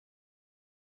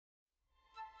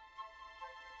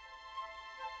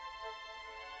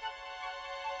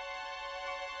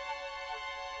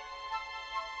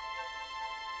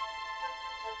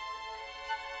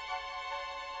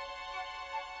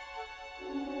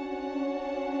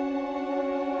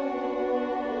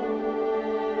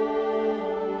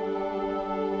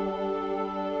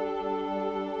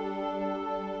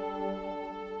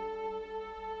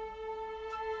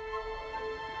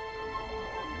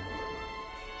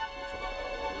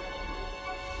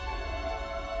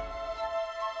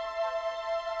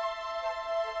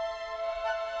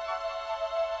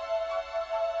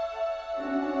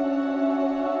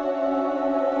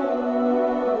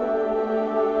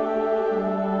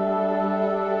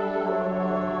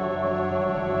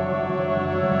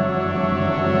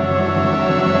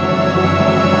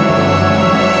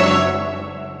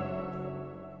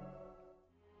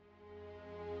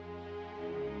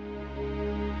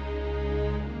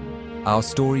Our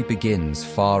story begins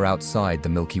far outside the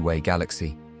Milky Way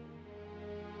galaxy.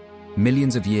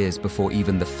 Millions of years before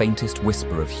even the faintest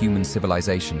whisper of human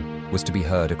civilization was to be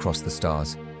heard across the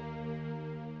stars.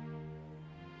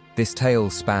 This tale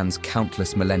spans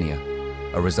countless millennia,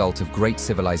 a result of great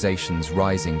civilizations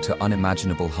rising to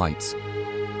unimaginable heights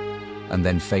and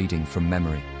then fading from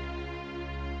memory.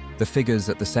 The figures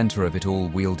at the center of it all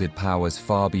wielded powers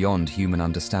far beyond human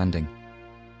understanding,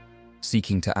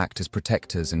 seeking to act as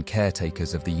protectors and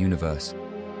caretakers of the universe.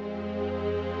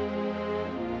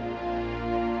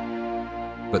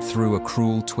 But through a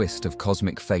cruel twist of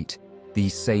cosmic fate,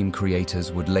 these same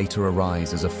creators would later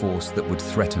arise as a force that would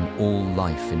threaten all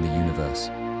life in the universe.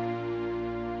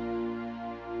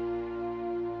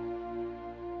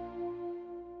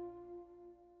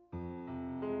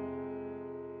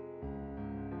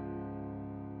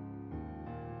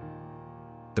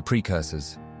 The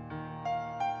precursors,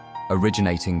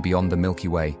 originating beyond the Milky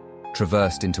Way,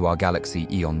 traversed into our galaxy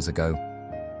eons ago.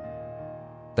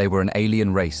 They were an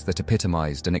alien race that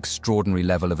epitomized an extraordinary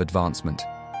level of advancement,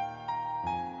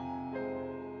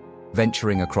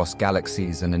 venturing across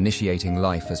galaxies and initiating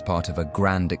life as part of a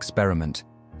grand experiment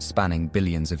spanning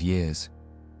billions of years.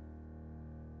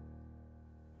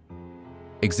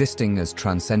 Existing as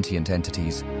transcendent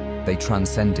entities, they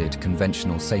transcended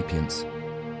conventional sapience.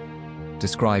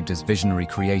 Described as visionary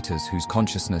creators whose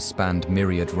consciousness spanned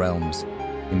myriad realms,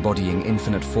 embodying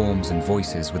infinite forms and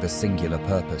voices with a singular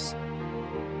purpose.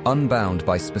 Unbound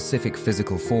by specific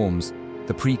physical forms,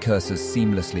 the precursors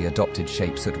seamlessly adopted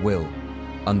shapes at will,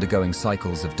 undergoing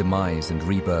cycles of demise and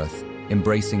rebirth,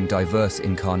 embracing diverse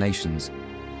incarnations,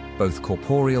 both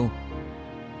corporeal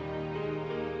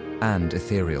and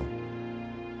ethereal.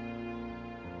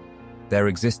 Their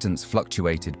existence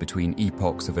fluctuated between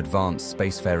epochs of advanced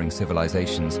spacefaring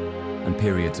civilizations and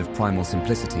periods of primal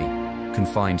simplicity,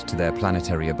 confined to their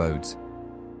planetary abodes.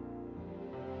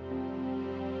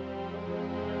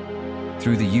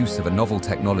 Through the use of a novel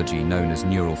technology known as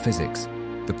neural physics,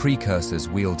 the precursors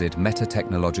wielded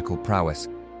meta-technological prowess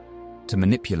to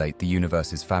manipulate the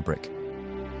universe's fabric.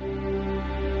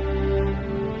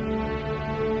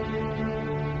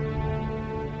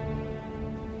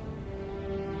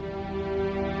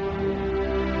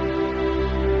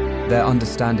 Their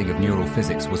understanding of neural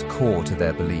physics was core to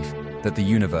their belief that the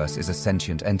universe is a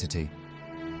sentient entity.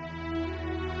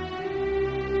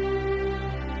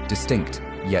 Distinct,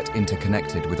 yet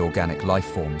interconnected with organic life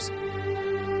forms.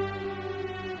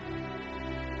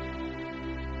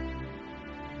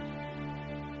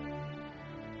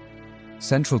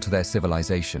 Central to their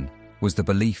civilization was the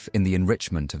belief in the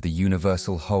enrichment of the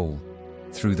universal whole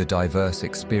through the diverse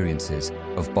experiences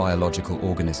of biological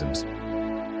organisms.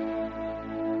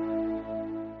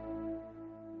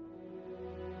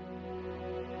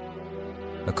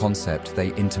 A concept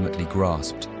they intimately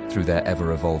grasped through their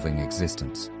ever-evolving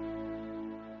existence.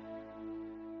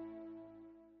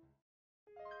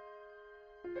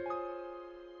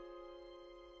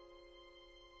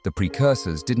 The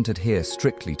precursors didn't adhere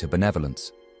strictly to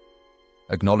benevolence,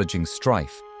 acknowledging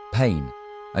strife, pain,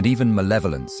 and even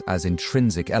malevolence as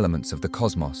intrinsic elements of the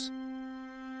cosmos.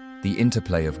 The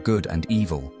interplay of good and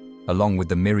evil, along with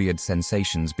the myriad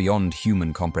sensations beyond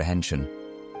human comprehension,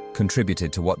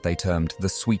 contributed to what they termed the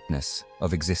sweetness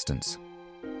of existence.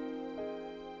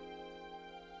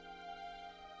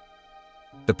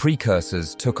 The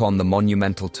precursors took on the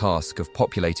monumental task of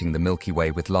populating the Milky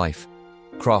Way with life,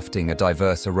 crafting a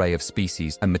diverse array of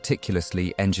species and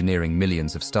meticulously engineering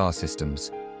millions of star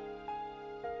systems.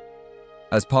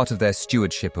 As part of their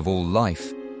stewardship of all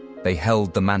life, they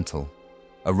held the mantle,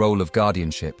 a role of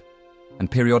guardianship,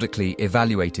 and periodically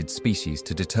evaluated species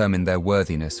to determine their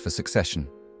worthiness for succession.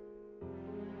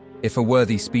 If a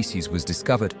worthy species was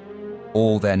discovered,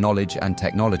 all their knowledge and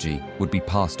technology would be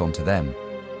passed on to them.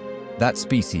 That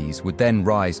species would then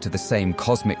rise to the same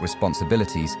cosmic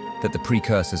responsibilities that the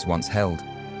precursors once held.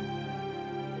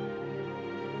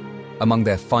 Among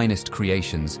their finest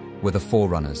creations were the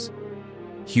forerunners,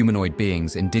 humanoid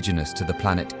beings indigenous to the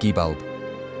planet Gibalb,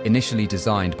 initially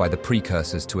designed by the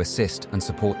precursors to assist and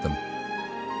support them.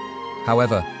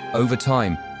 However, over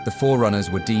time, the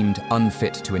forerunners were deemed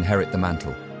unfit to inherit the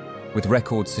mantle, with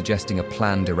records suggesting a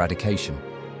planned eradication.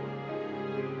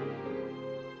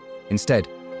 Instead,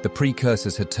 the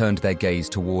precursors had turned their gaze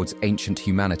towards ancient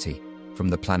humanity from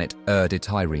the planet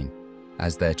Ur-de-Tyrene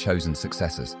as their chosen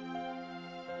successors.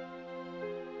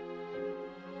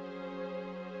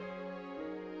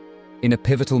 In a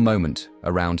pivotal moment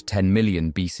around 10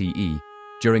 million BCE,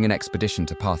 during an expedition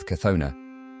to Path Cathona,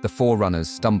 the Forerunners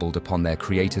stumbled upon their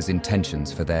creator's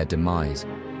intentions for their demise.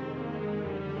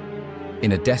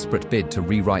 In a desperate bid to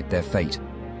rewrite their fate,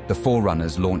 the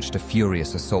Forerunners launched a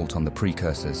furious assault on the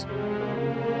precursors.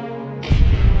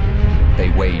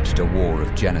 They waged a war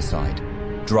of genocide,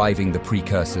 driving the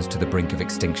precursors to the brink of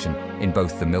extinction in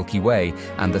both the Milky Way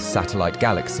and the satellite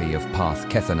galaxy of Path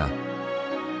Kethana.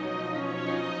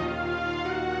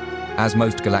 As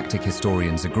most galactic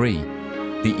historians agree,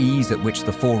 the ease at which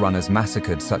the Forerunners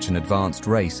massacred such an advanced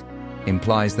race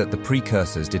implies that the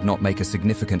precursors did not make a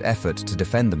significant effort to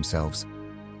defend themselves.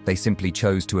 They simply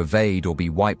chose to evade or be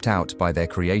wiped out by their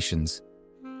creations.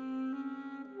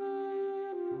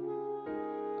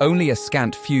 Only a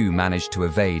scant few managed to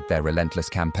evade their relentless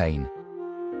campaign.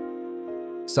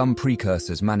 Some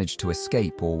precursors managed to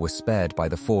escape or were spared by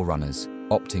the Forerunners,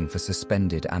 opting for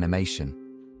suspended animation.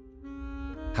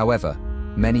 However,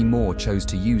 many more chose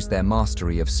to use their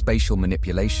mastery of spatial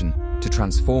manipulation to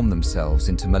transform themselves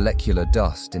into molecular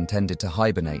dust intended to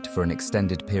hibernate for an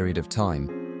extended period of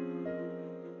time,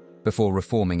 before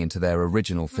reforming into their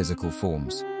original physical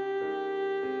forms.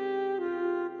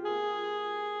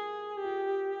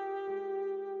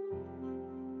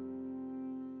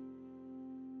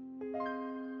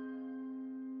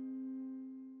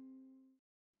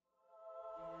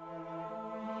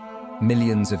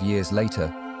 Millions of years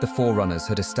later, the Forerunners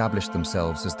had established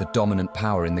themselves as the dominant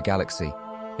power in the galaxy,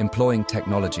 employing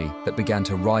technology that began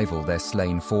to rival their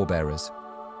slain forebearers.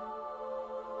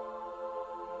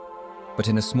 But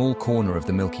in a small corner of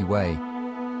the Milky Way,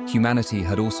 humanity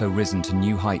had also risen to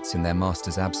new heights in their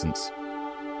master's absence,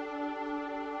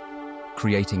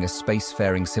 creating a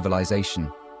spacefaring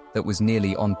civilization that was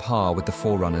nearly on par with the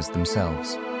Forerunners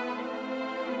themselves.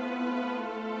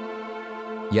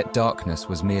 Yet darkness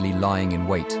was merely lying in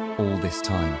wait all this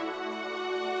time,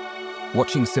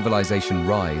 watching civilization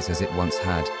rise as it once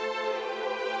had,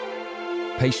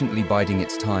 patiently biding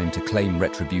its time to claim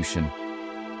retribution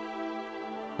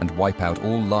and wipe out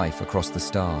all life across the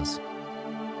stars.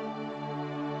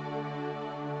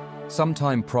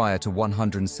 Sometime prior to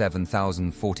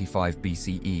 107,045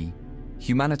 BCE,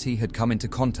 humanity had come into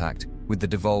contact with the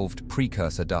devolved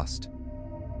precursor dust.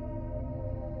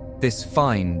 This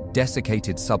fine,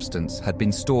 desiccated substance had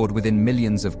been stored within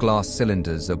millions of glass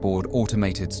cylinders aboard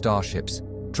automated starships,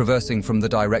 traversing from the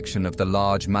direction of the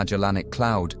large Magellanic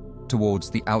Cloud towards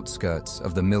the outskirts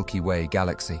of the Milky Way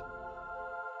galaxy.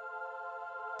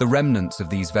 The remnants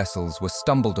of these vessels were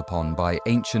stumbled upon by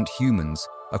ancient humans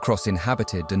across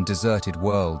inhabited and deserted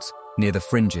worlds near the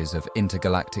fringes of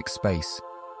intergalactic space,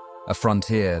 a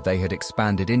frontier they had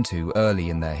expanded into early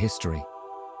in their history.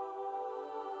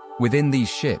 Within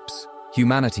these ships,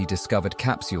 humanity discovered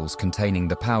capsules containing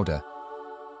the powder,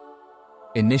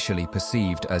 initially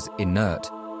perceived as inert,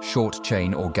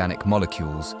 short-chain organic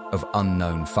molecules of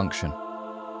unknown function.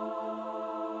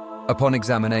 Upon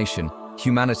examination,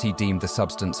 humanity deemed the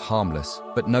substance harmless,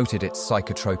 but noted its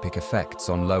psychotropic effects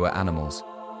on lower animals.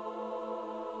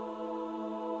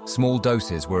 Small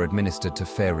doses were administered to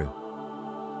Feru,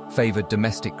 favored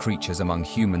domestic creatures among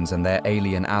humans and their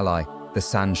alien ally, the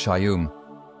San Shayum,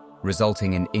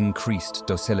 resulting in increased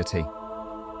docility.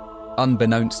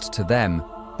 Unbeknownst to them,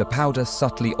 the powder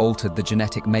subtly altered the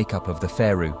genetic makeup of the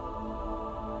Feru,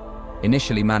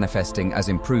 initially manifesting as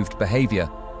improved behavior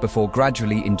before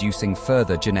gradually inducing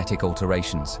further genetic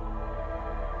alterations.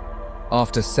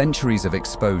 After centuries of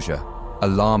exposure,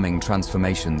 alarming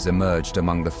transformations emerged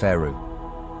among the Feru.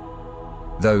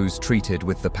 Those treated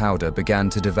with the powder began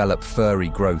to develop furry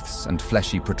growths and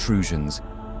fleshy protrusions,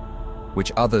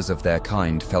 which others of their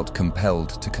kind felt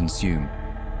compelled to consume.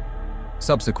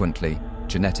 Subsequently,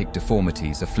 genetic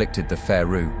deformities afflicted the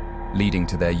Feru, leading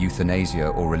to their euthanasia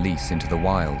or release into the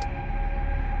wild.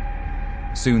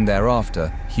 Soon thereafter,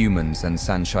 humans and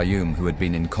San Shayum who had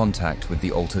been in contact with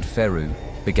the altered Feru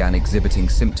began exhibiting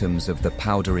symptoms of the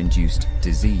powder-induced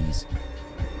disease.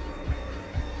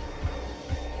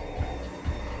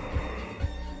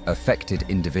 Affected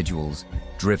individuals,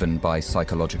 driven by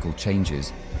psychological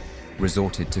changes,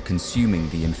 resorted to consuming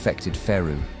the infected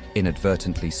Feru,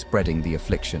 inadvertently spreading the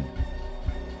affliction.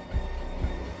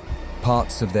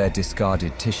 Parts of their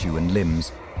discarded tissue and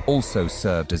limbs also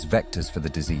served as vectors for the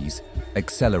disease,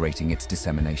 accelerating its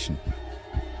dissemination.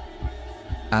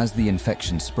 As the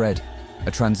infection spread,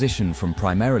 a transition from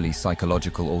primarily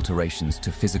psychological alterations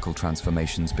to physical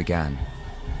transformations began.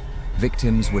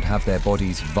 Victims would have their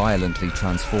bodies violently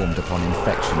transformed upon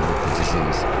infection with the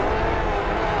disease.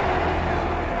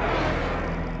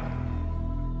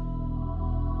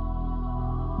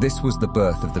 This was the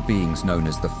birth of the beings known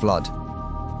as the Flood.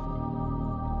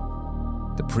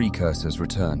 The precursors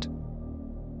returned.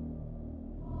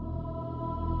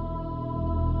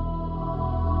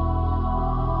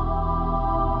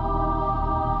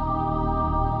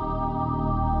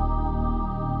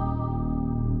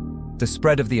 The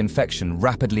spread of the infection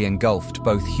rapidly engulfed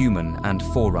both human and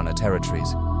Forerunner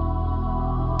territories,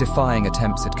 defying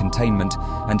attempts at containment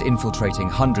and infiltrating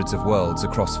hundreds of worlds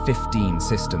across 15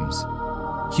 systems.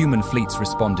 Human fleets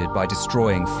responded by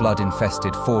destroying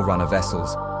flood-infested Forerunner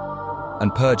vessels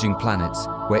and purging planets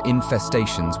where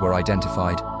infestations were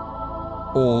identified,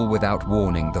 all without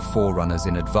warning the Forerunners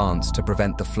in advance to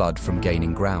prevent the flood from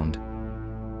gaining ground.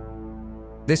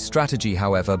 This strategy,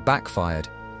 however, backfired,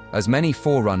 as many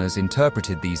Forerunners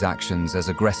interpreted these actions as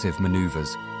aggressive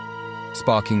maneuvers,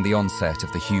 sparking the onset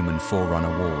of the human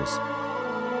Forerunner Wars.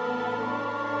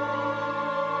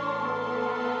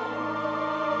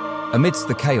 Amidst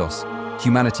the chaos,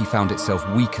 humanity found itself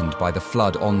weakened by the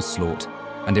flood onslaught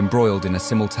and embroiled in a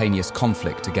simultaneous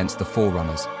conflict against the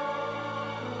Forerunners.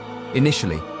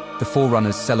 Initially, the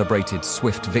Forerunners celebrated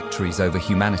swift victories over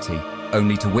humanity,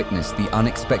 only to witness the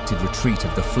unexpected retreat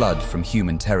of the flood from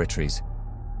human territories.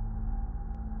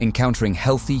 Encountering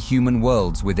healthy human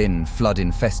worlds within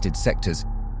flood-infested sectors,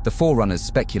 the Forerunners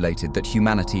speculated that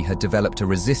humanity had developed a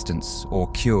resistance or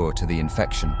cure to the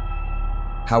infection.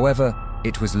 However,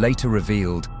 it was later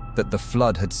revealed that the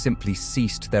flood had simply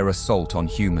ceased their assault on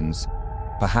humans,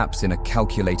 perhaps in a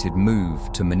calculated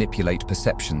move to manipulate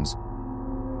perceptions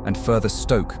and further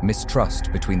stoke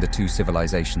mistrust between the two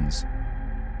civilizations.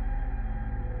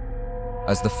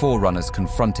 As the Forerunners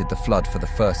confronted the flood for the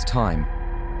first time,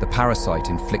 the parasite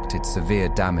inflicted severe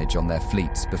damage on their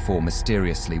fleets before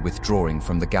mysteriously withdrawing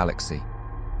from the galaxy.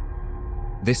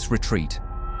 This retreat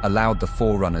allowed the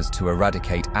Forerunners to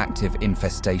eradicate active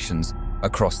infestations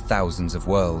across thousands of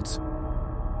worlds,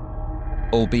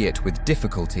 albeit with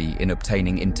difficulty in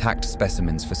obtaining intact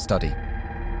specimens for study.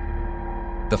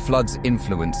 The flood's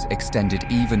influence extended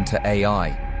even to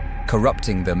AI,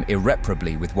 corrupting them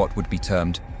irreparably with what would be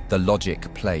termed the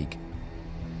logic plague.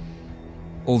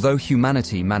 Although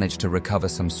humanity managed to recover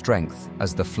some strength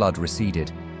as the flood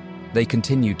receded, they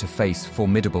continued to face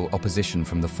formidable opposition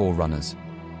from the Forerunners.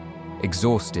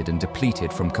 Exhausted and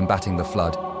depleted from combating the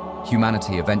flood,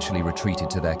 humanity eventually retreated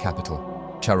to their capital,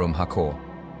 Charum Hakor,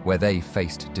 where they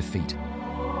faced defeat.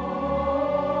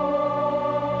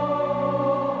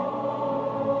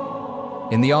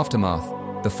 In the aftermath,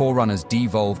 the Forerunners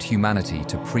devolved humanity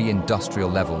to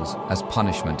pre-industrial levels as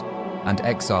punishment and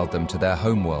exiled them to their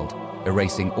homeworld,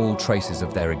 erasing all traces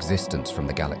of their existence from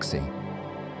the galaxy.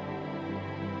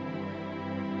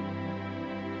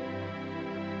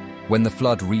 When the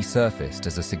flood resurfaced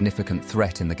as a significant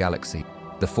threat in the galaxy,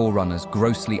 the Forerunners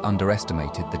grossly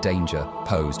underestimated the danger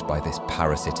posed by this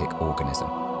parasitic organism.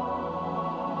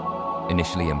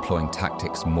 Initially employing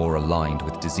tactics more aligned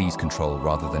with disease control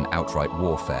rather than outright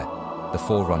warfare, the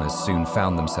Forerunners soon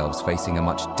found themselves facing a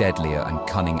much deadlier and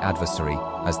cunning adversary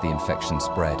as the infection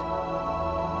spread.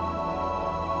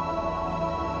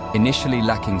 Initially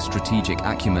lacking strategic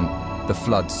acumen, the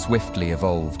flood swiftly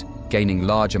evolved, gaining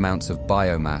large amounts of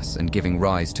biomass and giving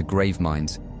rise to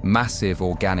graveminds, massive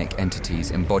organic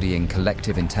entities embodying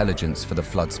collective intelligence for the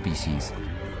flood species.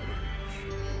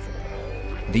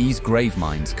 These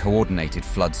graveminds coordinated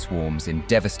flood swarms in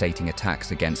devastating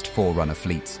attacks against Forerunner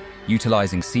fleets,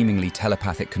 utilizing seemingly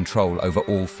telepathic control over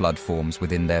all flood forms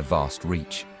within their vast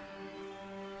reach.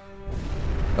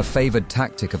 A favored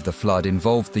tactic of the flood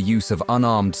involved the use of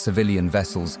unarmed civilian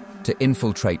vessels to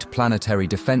infiltrate planetary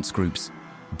defense groups,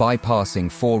 bypassing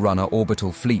Forerunner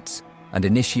orbital fleets and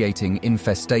initiating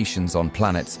infestations on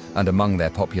planets and among their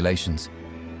populations.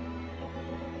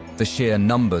 The sheer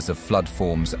numbers of flood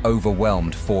forms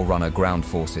overwhelmed Forerunner ground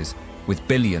forces, with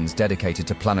billions dedicated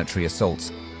to planetary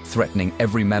assaults, threatening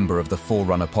every member of the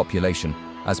Forerunner population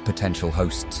as potential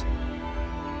hosts.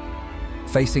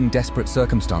 Facing desperate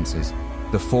circumstances,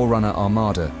 the Forerunner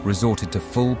Armada resorted to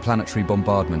full planetary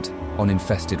bombardment on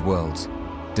infested worlds,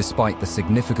 despite the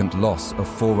significant loss of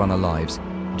Forerunner lives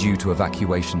due to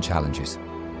evacuation challenges.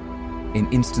 In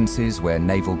instances where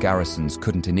naval garrisons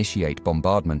couldn't initiate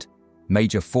bombardment,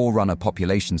 major Forerunner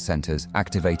population centers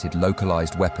activated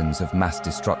localized weapons of mass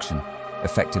destruction,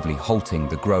 effectively halting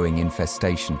the growing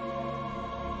infestation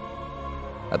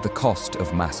at the cost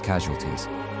of mass casualties.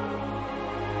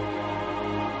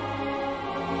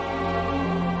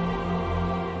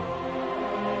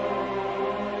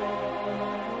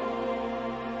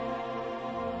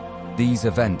 These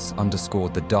events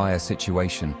underscored the dire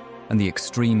situation and the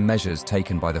extreme measures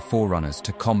taken by the Forerunners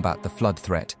to combat the flood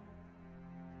threat.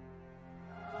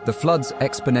 The flood's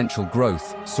exponential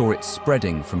growth saw it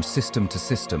spreading from system to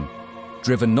system,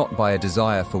 driven not by a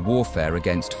desire for warfare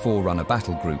against Forerunner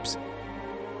battle groups,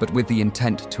 but with the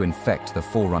intent to infect the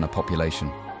Forerunner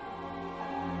population.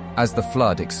 As the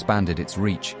flood expanded its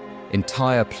reach,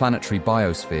 entire planetary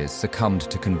biospheres succumbed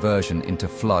to conversion into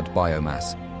flood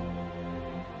biomass.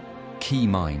 Key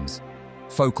minds,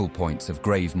 focal points of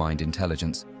Gravemind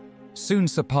intelligence, soon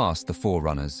surpassed the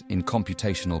Forerunners in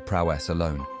computational prowess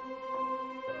alone.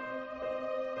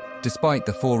 Despite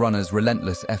the Forerunners'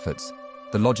 relentless efforts,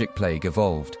 the logic plague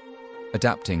evolved,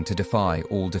 adapting to defy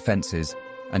all defenses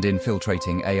and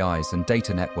infiltrating AIs and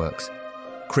data networks,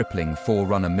 crippling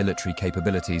Forerunner military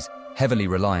capabilities heavily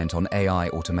reliant on AI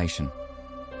automation.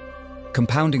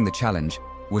 Compounding the challenge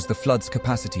was the Flood's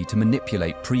capacity to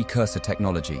manipulate precursor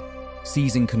technology,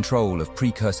 seizing control of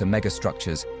precursor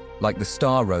megastructures like the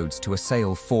star roads to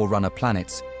assail Forerunner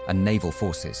planets and naval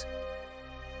forces.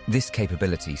 This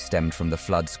capability stemmed from the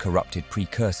Flood's corrupted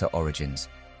precursor origins,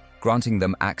 granting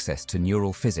them access to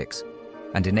neural physics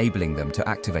and enabling them to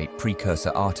activate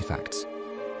precursor artifacts.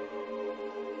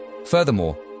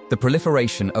 Furthermore, the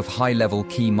proliferation of high-level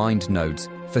key mind nodes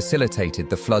facilitated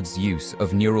the Flood's use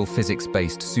of neural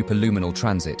physics-based superluminal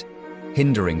transit,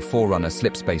 hindering Forerunner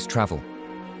slipspace travel.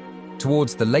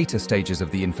 Towards the later stages of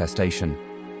the infestation,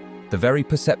 the very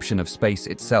perception of space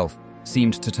itself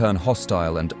seemed to turn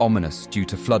hostile and ominous due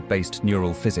to Flood-based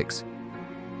neural physics.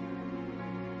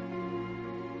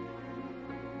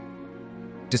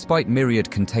 Despite myriad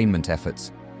containment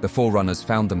efforts, the Forerunners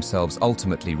found themselves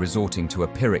ultimately resorting to a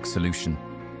Pyrrhic solution: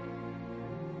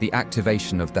 the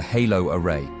activation of the Halo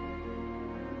Array,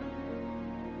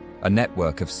 a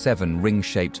network of 7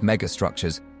 ring-shaped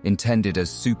megastructures intended as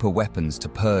super-weapons to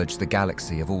purge the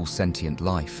galaxy of all sentient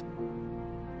life.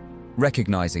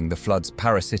 Recognizing the Flood's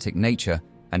parasitic nature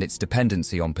and its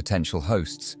dependency on potential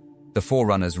hosts, the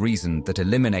Forerunners reasoned that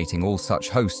eliminating all such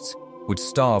hosts would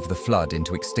starve the Flood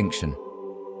into extinction.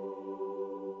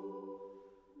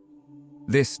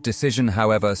 This decision,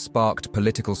 however, sparked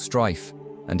political strife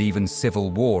and even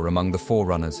civil war among the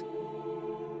Forerunners.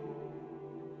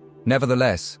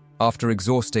 Nevertheless, after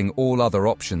exhausting all other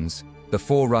options, the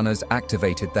Forerunners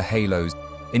activated the Halos,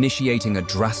 initiating a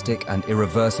drastic and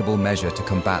irreversible measure to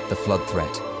combat the Flood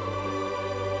threat.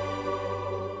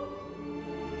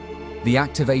 The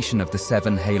activation of the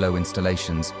 7 Halo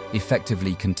installations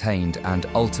effectively contained and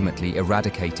ultimately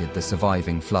eradicated the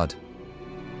surviving Flood.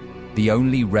 The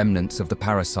only remnants of the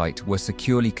parasite were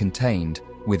securely contained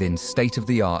within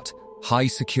state-of-the-art,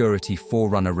 high-security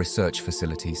Forerunner research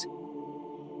facilities,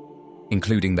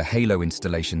 including the Halo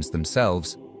installations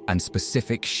themselves and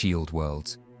specific shield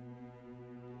worlds.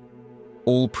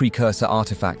 All precursor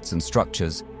artifacts and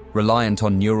structures reliant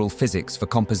on neural physics for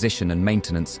composition and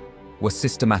maintenance were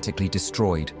systematically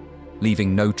destroyed,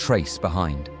 leaving no trace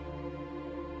behind.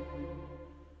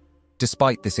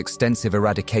 Despite this extensive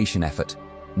eradication effort,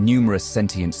 numerous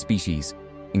sentient species,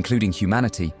 including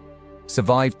humanity,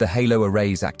 survived the Halo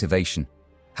Array's activation,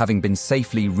 having been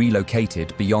safely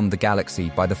relocated beyond the galaxy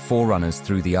by the Forerunners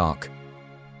through the Ark.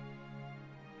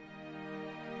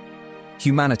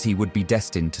 Humanity would be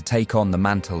destined to take on the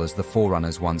mantle as the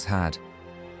Forerunners once had.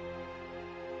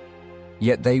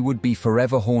 Yet they would be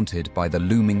forever haunted by the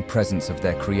looming presence of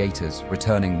their creators,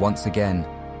 returning once again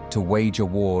to wage a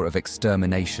war of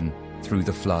extermination through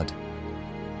the Flood.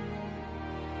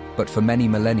 But for many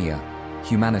millennia,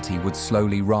 humanity would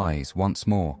slowly rise once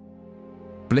more,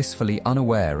 blissfully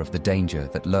unaware of the danger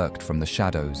that lurked from the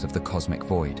shadows of the cosmic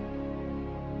void.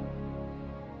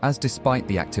 As despite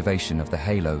the activation of the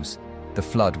Halos, the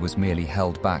Flood was merely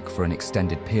held back for an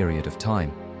extended period of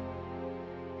time,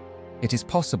 it is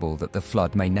possible that the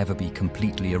Flood may never be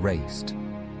completely erased,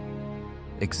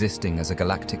 existing as a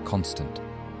galactic constant,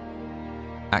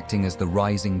 acting as the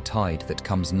rising tide that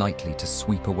comes nightly to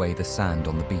sweep away the sand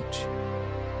on the beach.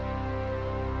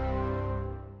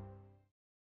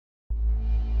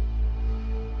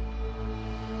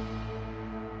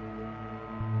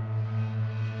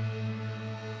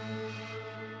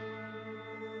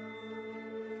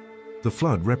 The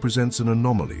Flood represents an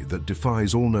anomaly that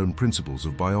defies all known principles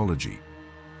of biology.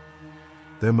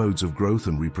 Their modes of growth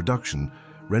and reproduction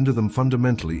render them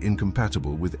fundamentally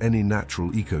incompatible with any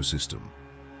natural ecosystem.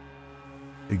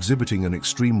 Exhibiting an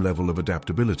extreme level of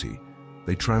adaptability,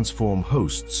 they transform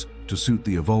hosts to suit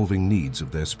the evolving needs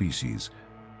of their species,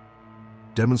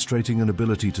 demonstrating an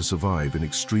ability to survive in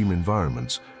extreme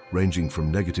environments ranging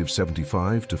from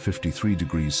 -75 to 53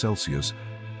 degrees Celsius,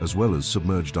 as well as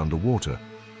submerged underwater.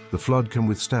 The Flood can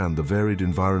withstand the varied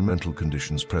environmental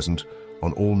conditions present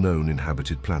on all known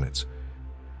inhabited planets.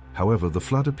 However, the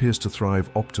Flood appears to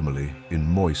thrive optimally in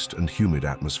moist and humid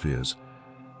atmospheres.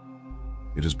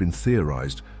 It has been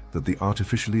theorized that the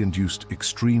artificially induced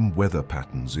extreme weather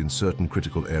patterns in certain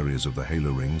critical areas of the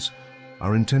Halo rings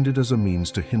are intended as a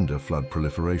means to hinder Flood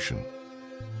proliferation.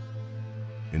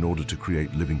 In order to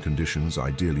create living conditions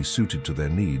ideally suited to their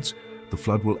needs, the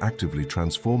flood will actively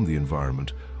transform the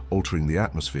environment, altering the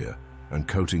atmosphere and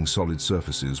coating solid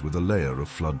surfaces with a layer of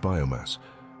flood biomass.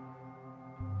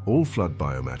 All flood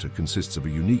biomatter consists of a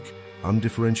unique,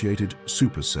 undifferentiated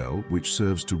supercell which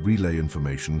serves to relay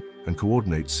information and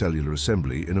coordinate cellular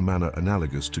assembly in a manner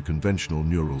analogous to conventional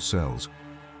neural cells.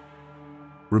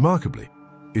 Remarkably,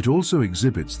 it also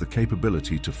exhibits the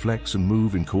capability to flex and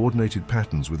move in coordinated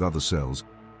patterns with other cells,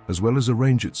 as well as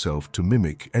arrange itself to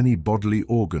mimic any bodily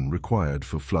organ required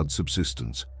for flood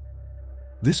subsistence.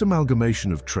 This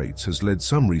amalgamation of traits has led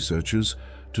some researchers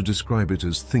to describe it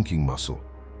as thinking muscle.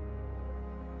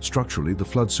 Structurally, the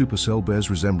flood supercell bears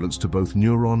resemblance to both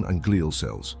neuron and glial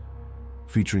cells,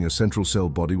 featuring a central cell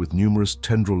body with numerous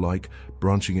tendril-like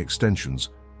branching extensions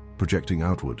projecting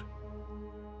outward.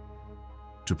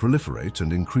 To proliferate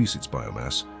and increase its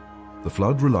biomass, the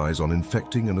flood relies on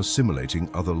infecting and assimilating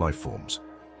other life forms.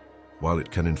 While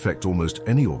it can infect almost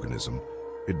any organism,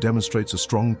 it demonstrates a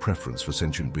strong preference for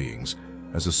sentient beings,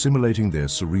 as assimilating their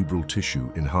cerebral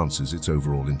tissue enhances its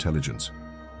overall intelligence.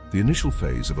 The initial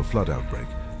phase of a flood outbreak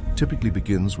typically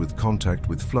begins with contact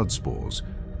with flood spores,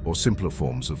 or simpler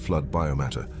forms of flood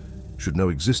biomatter, should no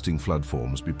existing flood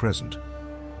forms be present.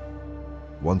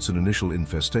 Once an initial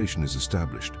infestation is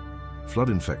established, flood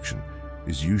infection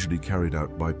is usually carried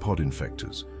out by pod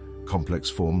infectors, complex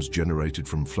forms generated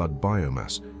from flood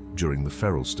biomass during the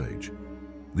feral stage.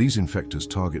 These infectors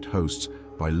target hosts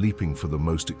by leaping for the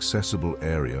most accessible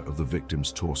area of the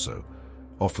victim's torso,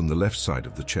 often the left side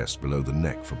of the chest below the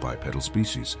neck for bipedal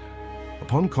species.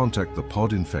 Upon contact, the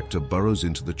pod infector burrows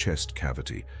into the chest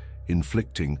cavity,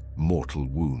 inflicting mortal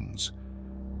wounds.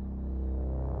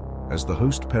 As the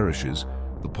host perishes,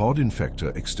 the pod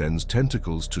infector extends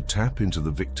tentacles to tap into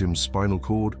the victim's spinal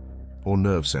cord or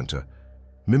nerve center,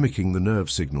 mimicking the nerve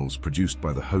signals produced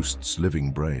by the host's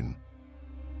living brain.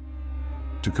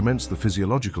 To commence the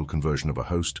physiological conversion of a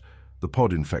host, the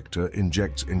pod infector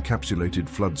injects encapsulated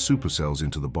flood supercells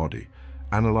into the body,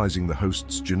 analyzing the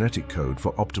host's genetic code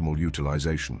for optimal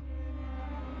utilization.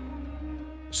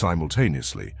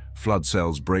 Simultaneously, flood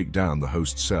cells break down the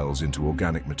host cells into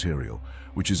organic material,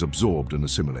 which is absorbed and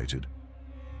assimilated.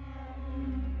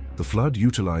 The flood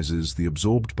utilizes the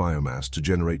absorbed biomass to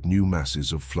generate new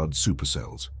masses of flood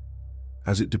supercells.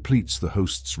 As it depletes the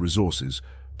host's resources,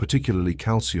 particularly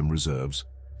calcium reserves,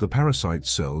 the parasite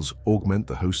cells augment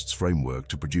the host's framework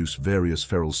to produce various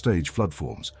feral stage flood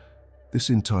forms. This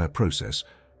entire process,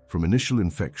 from initial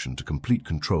infection to complete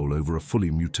control over a fully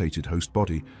mutated host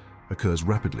body, occurs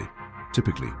rapidly,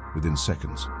 typically within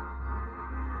seconds.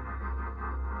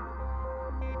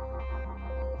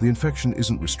 The infection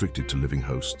isn't restricted to living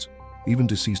hosts. Even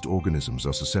deceased organisms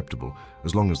are susceptible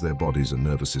as long as their bodies and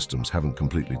nervous systems haven't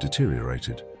completely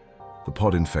deteriorated. The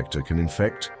pod infector can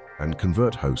infect and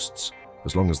convert hosts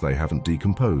as long as they haven't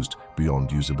decomposed beyond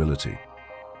usability.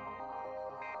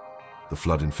 The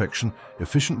flood infection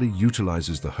efficiently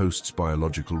utilizes the host's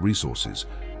biological resources,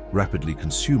 rapidly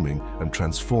consuming and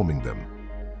transforming them.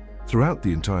 Throughout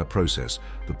the entire process,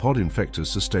 the pod infector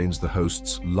sustains the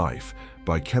host's life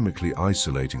by chemically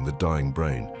isolating the dying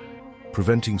brain,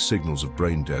 preventing signals of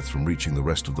brain death from reaching the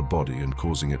rest of the body and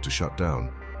causing it to shut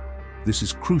down. This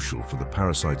is crucial for the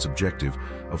parasite's objective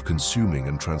of consuming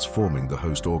and transforming the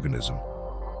host organism.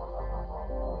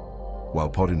 While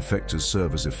pod infectors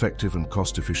serve as effective and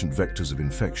cost-efficient vectors of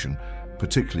infection,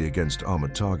 particularly against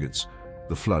armored targets,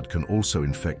 the flood can also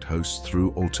infect hosts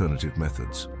through alternative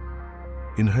methods.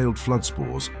 Inhaled flood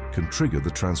spores can trigger the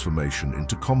transformation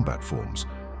into combat forms,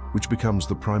 which becomes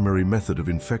the primary method of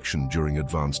infection during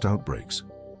advanced outbreaks.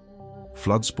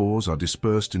 Flood spores are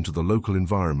dispersed into the local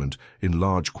environment in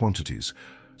large quantities,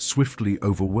 swiftly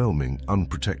overwhelming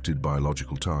unprotected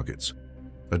biological targets.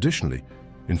 Additionally,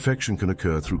 infection can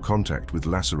occur through contact with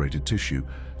lacerated tissue,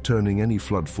 turning any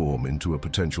flood form into a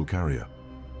potential carrier.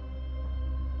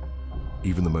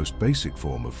 Even the most basic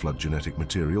form of flood genetic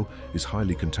material is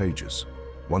highly contagious.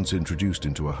 Once introduced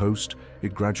into a host,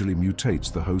 it gradually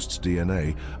mutates the host's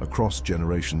DNA across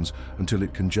generations until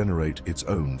it can generate its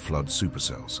own flood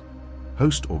supercells.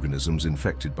 Host organisms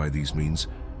infected by these means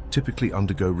typically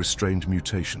undergo restrained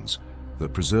mutations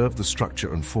that preserve the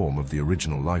structure and form of the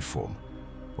original life form,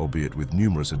 albeit with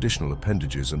numerous additional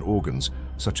appendages and organs,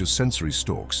 such as sensory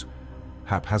stalks,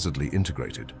 haphazardly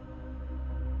integrated.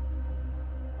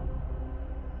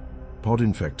 Pod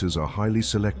infectors are highly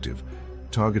selective,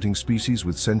 targeting species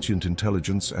with sentient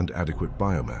intelligence and adequate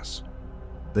biomass.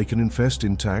 They can infest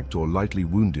intact or lightly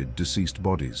wounded deceased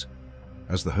bodies.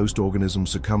 As the host organism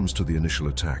succumbs to the initial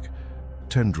attack,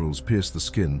 tendrils pierce the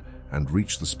skin and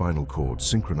reach the spinal cord,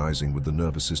 synchronizing with the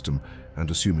nervous system and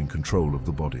assuming control of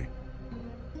the body.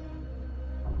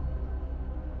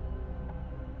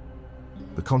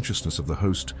 The consciousness of the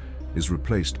host is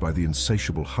replaced by the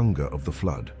insatiable hunger of the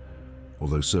flood,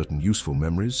 although certain useful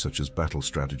memories, such as battle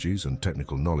strategies and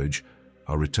technical knowledge,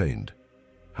 are retained.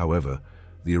 However,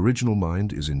 the original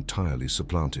mind is entirely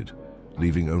supplanted,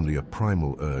 leaving only a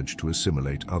primal urge to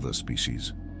assimilate other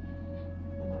species.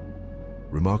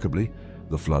 Remarkably,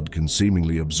 the flood can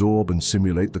seemingly absorb and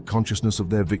simulate the consciousness of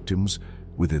their victims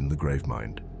within the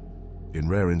Gravemind. In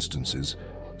rare instances,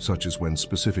 such as when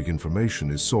specific information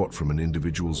is sought from an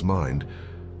individual's mind,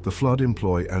 the flood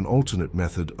employ an alternate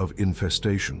method of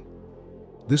infestation.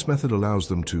 This method allows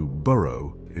them to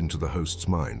burrow into the host's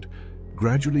mind,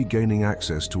 gradually gaining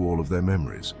access to all of their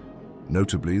memories.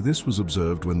 Notably, this was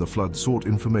observed when the flood sought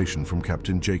information from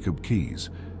Captain Jacob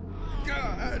Keyes.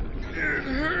 God, it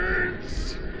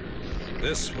hurts!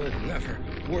 This will never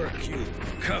work, you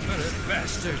covenant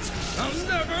bastards! I'll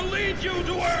never lead you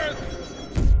to Earth!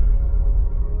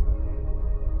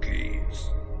 Keyes.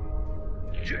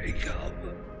 Jacob.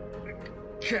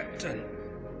 Captain.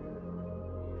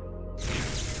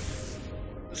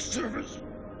 Service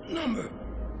number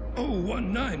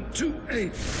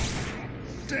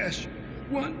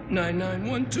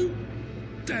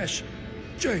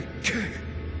 01928-19912-JK.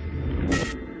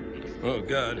 Oh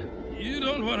God, you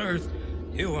don't want Earth,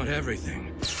 you want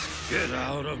everything. Get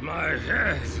out of my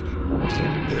head.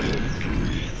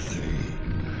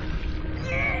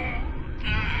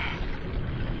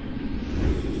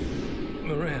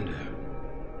 Miranda,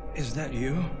 is that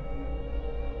you?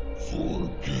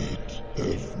 Forget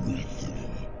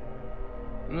everything.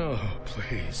 No,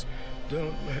 please,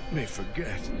 don't let me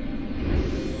forget.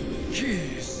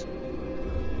 Keyes.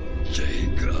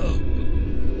 Jacob.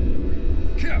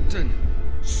 Captain,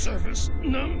 service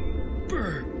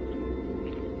number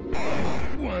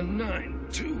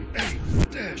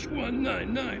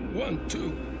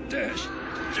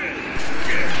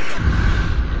 1998-19912-JK.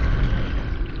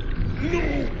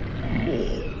 No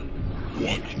more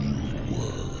what you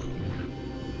were.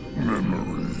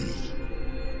 Memories.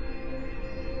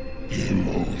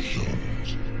 Emotions.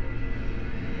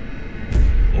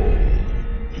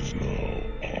 All is now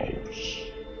ours.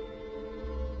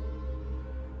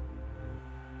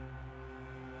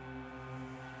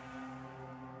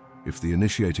 If the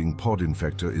initiating pod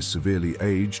infector is severely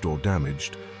aged or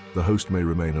damaged, the host may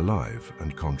remain alive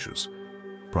and conscious.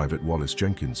 Private Wallace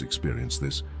Jenkins experienced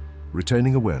this,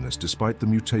 retaining awareness despite the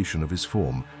mutation of his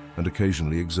form and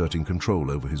occasionally exerting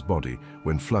control over his body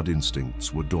when flood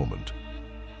instincts were dormant.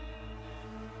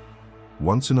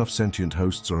 Once enough sentient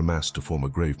hosts are amassed to form a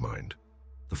Gravemind,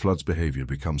 the flood's behavior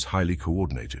becomes highly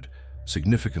coordinated,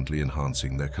 significantly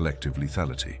enhancing their collective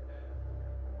lethality.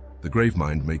 The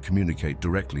Gravemind may communicate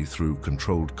directly through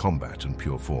controlled combat and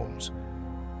pure forms.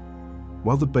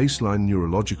 While the baseline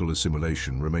neurological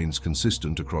assimilation remains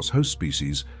consistent across host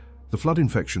species, the flood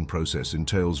infection process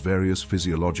entails various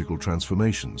physiological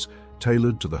transformations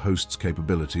tailored to the host's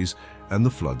capabilities and the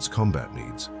flood's combat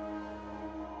needs.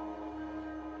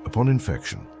 Upon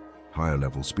infection,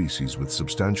 higher-level species with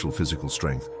substantial physical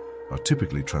strength are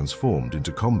typically transformed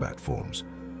into combat forms,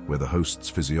 where the host's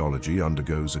physiology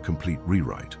undergoes a complete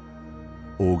rewrite.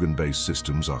 Organ-based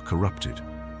systems are corrupted.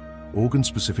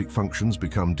 Organ-specific functions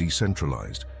become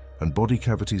decentralized, and body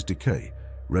cavities decay,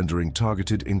 rendering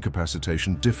targeted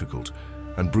incapacitation difficult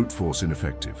and brute force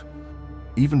ineffective.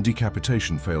 Even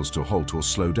decapitation fails to halt or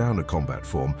slow down a combat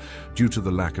form due to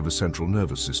the lack of a central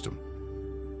nervous system.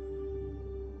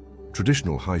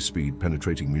 Traditional high-speed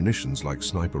penetrating munitions like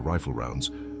sniper rifle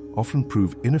rounds often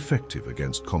prove ineffective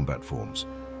against combat forms.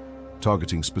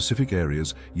 Targeting specific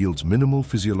areas yields minimal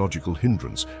physiological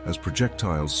hindrance as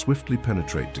projectiles swiftly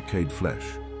penetrate decayed flesh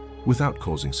without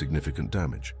causing significant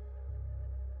damage.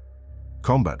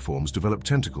 Combat forms develop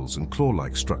tentacles and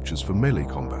claw-like structures for melee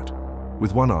combat,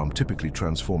 with one arm typically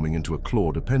transforming into a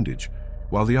clawed appendage,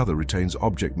 while the other retains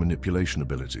object manipulation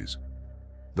abilities.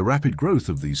 The rapid growth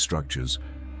of these structures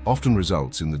often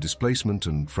results in the displacement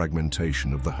and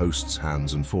fragmentation of the host's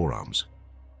hands and forearms.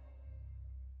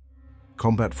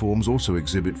 Combat forms also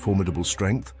exhibit formidable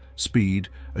strength, speed,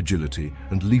 agility,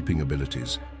 and leaping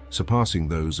abilities, surpassing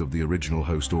those of the original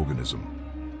host organism.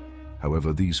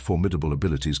 However, these formidable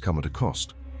abilities come at a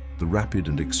cost. The rapid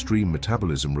and extreme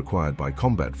metabolism required by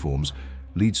combat forms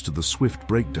leads to the swift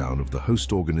breakdown of the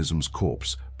host organism's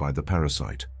corpse by the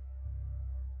parasite.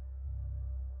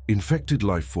 Infected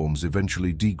life forms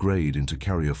eventually degrade into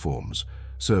carrier forms,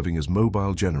 serving as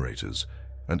mobile generators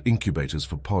and incubators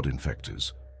for pod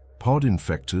infectors. Pod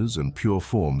infectors and pure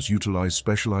forms utilize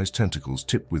specialized tentacles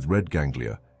tipped with red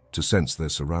ganglia, to sense their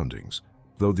surroundings,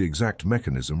 though the exact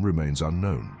mechanism remains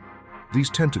unknown. These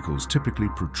tentacles typically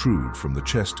protrude from the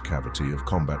chest cavity of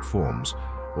combat forms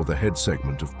or the head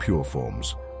segment of pure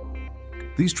forms.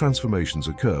 These transformations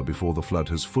occur before the Flood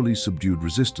has fully subdued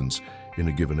resistance in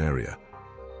a given area.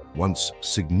 Once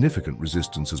significant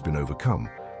resistance has been overcome,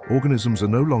 organisms are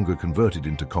no longer converted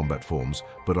into combat forms,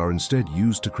 but are instead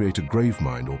used to create a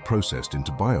Gravemind or processed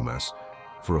into biomass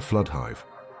for a Flood hive.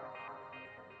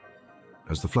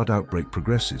 As the Flood outbreak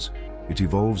progresses, it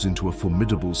evolves into a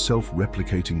formidable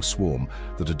self-replicating swarm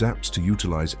that adapts to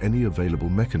utilize any available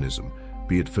mechanism,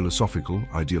 be it philosophical,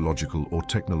 ideological, or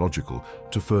technological,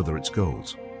 to further its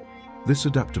goals. This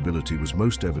adaptability was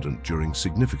most evident during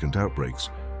significant outbreaks,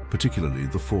 particularly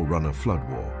the Forerunner Flood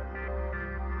War.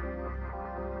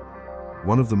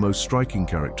 One of the most striking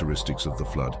characteristics of the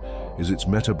Flood is its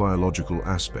metabiological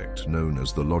aspect, known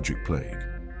as the logic plague.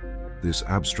 This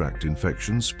abstract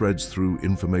infection spreads through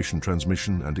information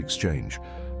transmission and exchange,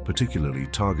 particularly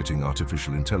targeting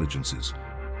artificial intelligences.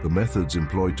 The methods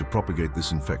employed to propagate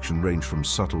this infection range from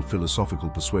subtle philosophical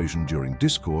persuasion during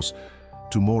discourse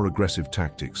to more aggressive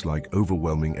tactics like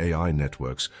overwhelming AI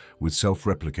networks with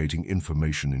self-replicating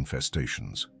information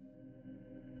infestations.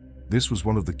 This was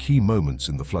one of the key moments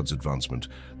in the Flood's advancement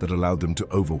that allowed them to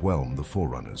overwhelm the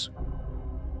Forerunners.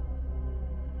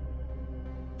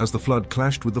 As the Flood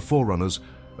clashed with the Forerunners,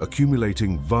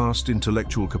 accumulating vast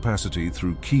intellectual capacity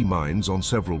through key minds on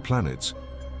several planets,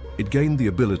 it gained the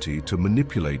ability to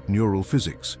manipulate neural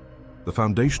physics, the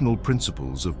foundational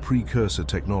principles of precursor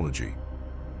technology.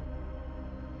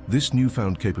 This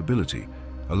newfound capability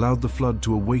allowed the Flood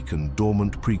to awaken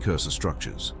dormant precursor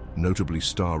structures, notably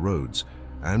star roads,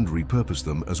 and repurpose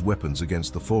them as weapons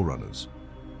against the Forerunners.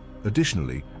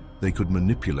 Additionally, they could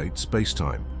manipulate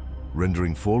space-time,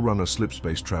 rendering Forerunner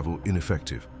slipspace travel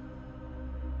ineffective.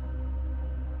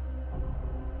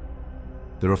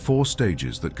 There are 4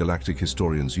 stages that galactic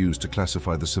historians use to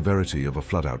classify the severity of a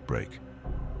Flood outbreak.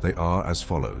 They are as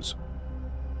follows.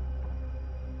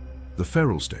 The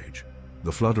feral stage.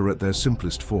 The Flood are at their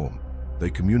simplest form. They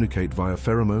communicate via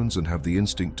pheromones and have the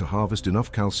instinct to harvest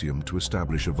enough calcium to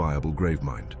establish a viable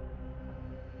Gravemind.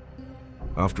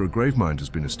 After a Gravemind has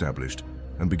been established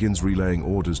and begins relaying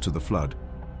orders to the Flood,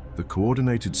 the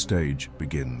coordinated stage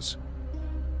begins.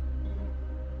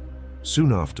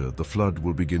 Soon after, the Flood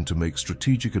will begin to make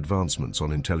strategic advancements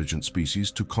on intelligent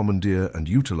species to commandeer and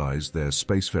utilize their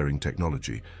spacefaring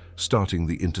technology, starting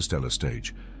the interstellar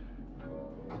stage.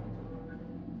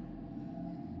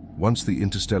 Once the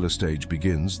interstellar stage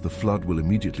begins, the Flood will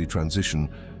immediately transition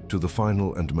to the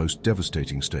final and most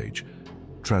devastating stage,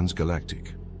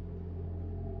 transgalactic.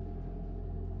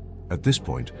 At this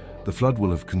point, the Flood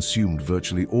will have consumed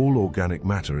virtually all organic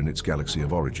matter in its galaxy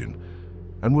of origin,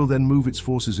 and will then move its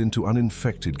forces into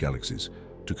uninfected galaxies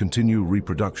to continue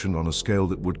reproduction on a scale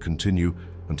that would continue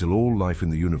until all life in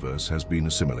the universe has been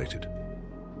assimilated.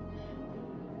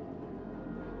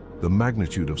 The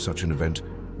magnitude of such an event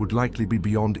would likely be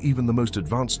beyond even the most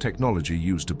advanced technology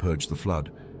used to purge the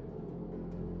Flood.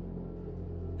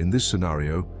 In this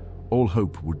scenario, all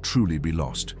hope would truly be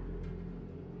lost.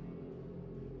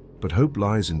 But hope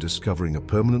lies in discovering a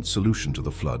permanent solution to the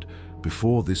Flood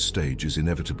before this stage is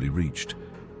inevitably reached.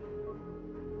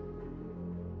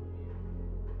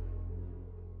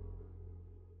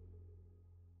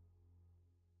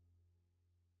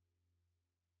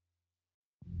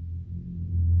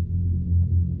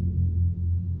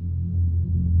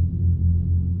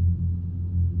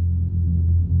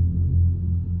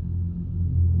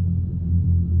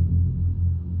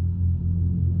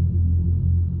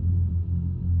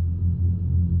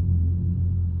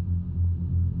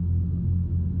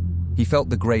 He felt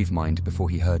the Gravemind before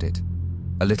he heard it.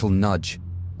 A little nudge,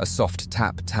 a soft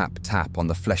tap, tap, tap on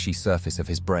the fleshy surface of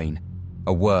his brain,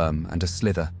 a worm and a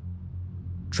slither.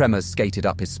 Tremors skated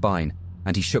up his spine,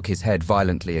 and he shook his head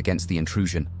violently against the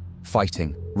intrusion,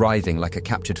 fighting, writhing like a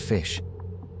captured fish.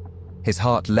 His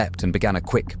heart leapt and began a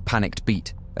quick, panicked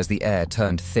beat as the air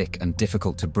turned thick and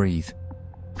difficult to breathe.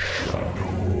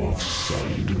 Shadow of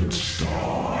sun and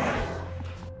star.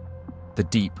 The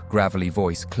deep, gravelly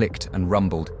voice clicked and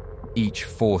rumbled, each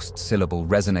forced syllable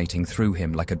resonating through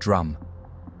him like a drum.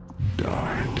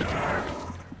 Die,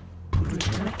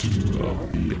 protector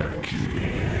of the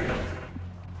Ecce.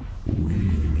 We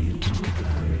meet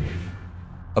again.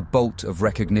 A bolt of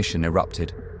recognition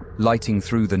erupted, lighting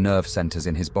through the nerve centers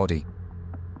in his body.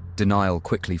 Denial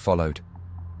quickly followed.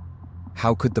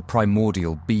 How could the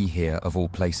primordial be here of all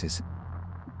places?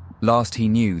 Last he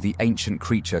knew, the ancient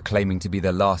creature claiming to be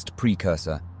their last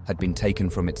precursor had been taken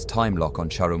from its time lock on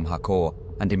Sharum Hakor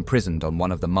and imprisoned on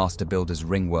one of the Master Builder's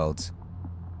ring worlds.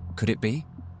 Could it be?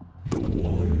 The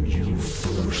one you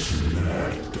first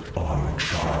met on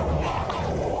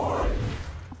Charlock.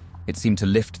 It seemed to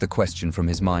lift the question from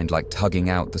his mind like tugging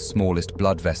out the smallest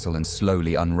blood vessel and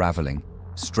slowly unraveling,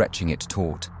 stretching it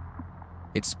taut.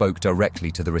 It spoke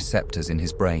directly to the receptors in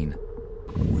his brain.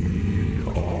 We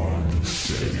are the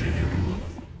same.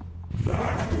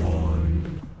 That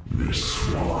one, this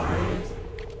one,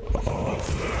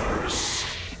 others.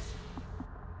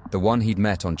 The one he'd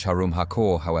met on Charum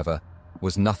Hakor, however,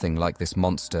 was nothing like this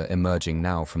monster emerging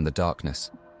now from the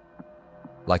darkness.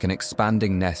 Like an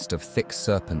expanding nest of thick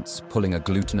serpents pulling a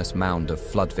glutinous mound of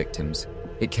flood victims,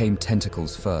 it came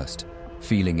tentacles first,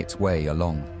 feeling its way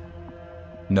along.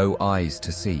 No eyes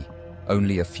to see,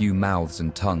 only a few mouths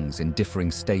and tongues in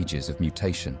differing stages of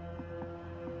mutation.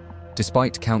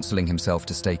 Despite counseling himself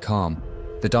to stay calm,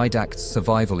 the Didact's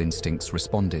survival instincts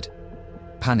responded.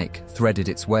 Panic threaded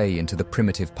its way into the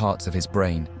primitive parts of his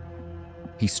brain.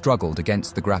 He struggled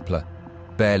against the grappler,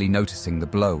 barely noticing the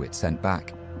blow it sent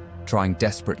back, trying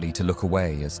desperately to look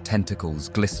away as tentacles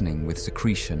glistening with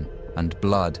secretion and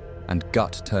blood and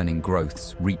gut-turning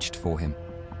growths reached for him.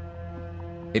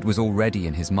 It was already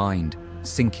in his mind,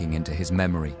 sinking into his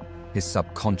memory, his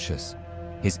subconscious,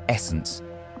 his essence.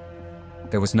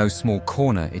 There was no small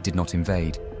corner it did not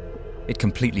invade. It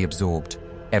completely absorbed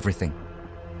everything.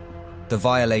 The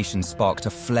violation sparked a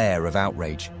flare of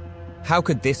outrage. How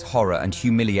could this horror and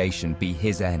humiliation be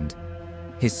his end?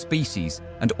 His species,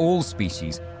 and all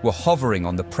species, were hovering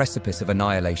on the precipice of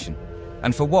annihilation.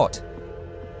 And for what?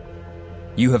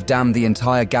 You have damned the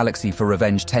entire galaxy for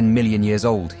revenge 10 million years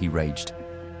old, he raged.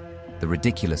 The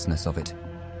ridiculousness of it,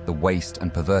 the waste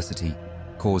and perversity,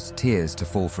 caused tears to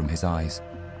fall from his eyes.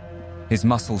 His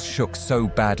muscles shook so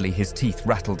badly his teeth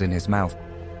rattled in his mouth,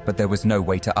 but there was no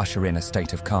way to usher in a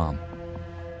state of calm.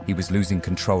 He was losing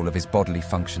control of his bodily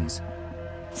functions.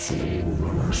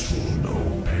 Forerunners will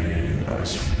know pain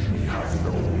as we have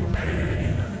known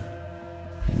pain.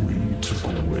 We took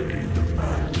away the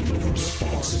mantle of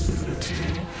responsibility,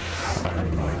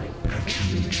 and like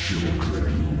petulant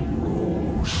children you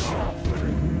rose up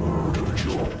and murdered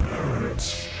your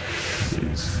parents.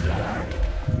 Is that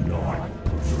not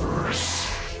perverse?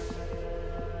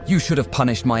 You should have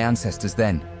punished my ancestors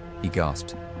then, he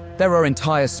gasped. There are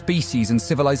entire species and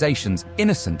civilizations,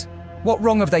 innocent. What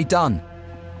wrong have they done?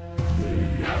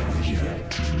 They have yet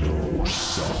to know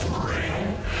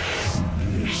suffering.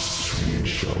 This we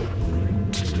shall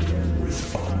bring to them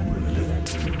with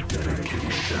unrelenting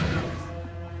dedication.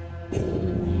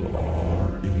 All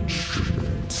are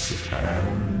instruments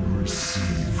and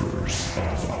receivers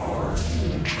of our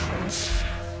vengeance.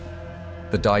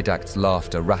 The Didact's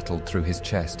laughter rattled through his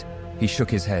chest. He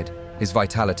shook his head, his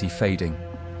vitality fading.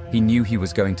 He knew he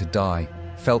was going to die,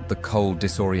 felt the cold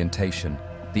disorientation,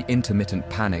 the intermittent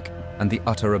panic, and the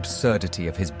utter absurdity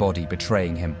of his body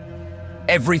betraying him.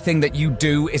 Everything that you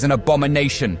do is an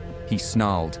abomination, he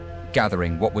snarled,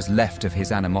 gathering what was left of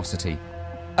his animosity.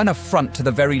 An affront to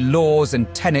the very laws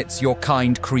and tenets your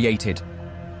kind created.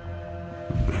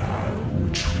 That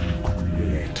which we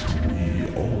create,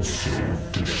 we also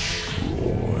destroy.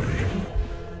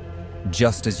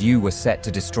 Just as you were set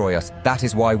to destroy us, that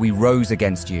is why we rose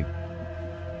against you.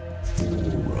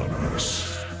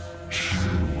 Forerunners,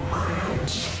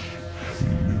 humans,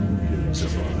 millions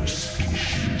of other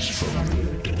species from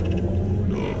the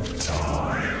dawn of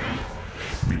time,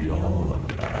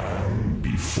 beyond and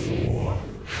before.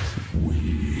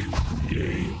 We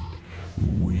create,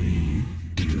 we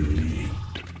delete.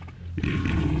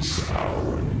 It is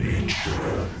our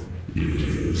nature, it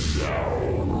is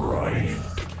our right.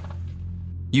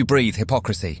 You breathe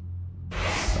hypocrisy.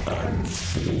 And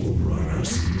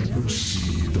Forerunners never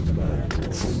see the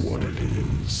mantle for what it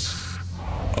is.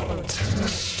 A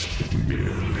test,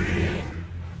 merely.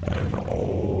 And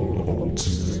all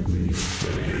ultimately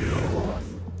fail.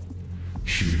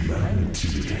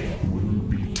 Humanity will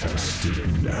be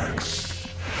tested next.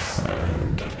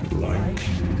 And like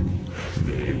you,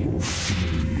 they will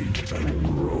feed and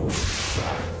grow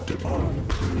fat on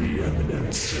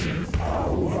preeminence and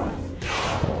power.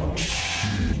 On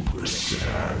hubris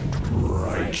and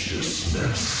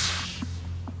righteousness.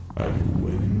 And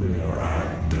when they are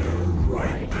at their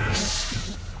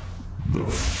ripest, the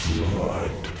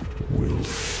flood will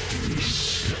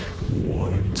feast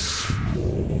once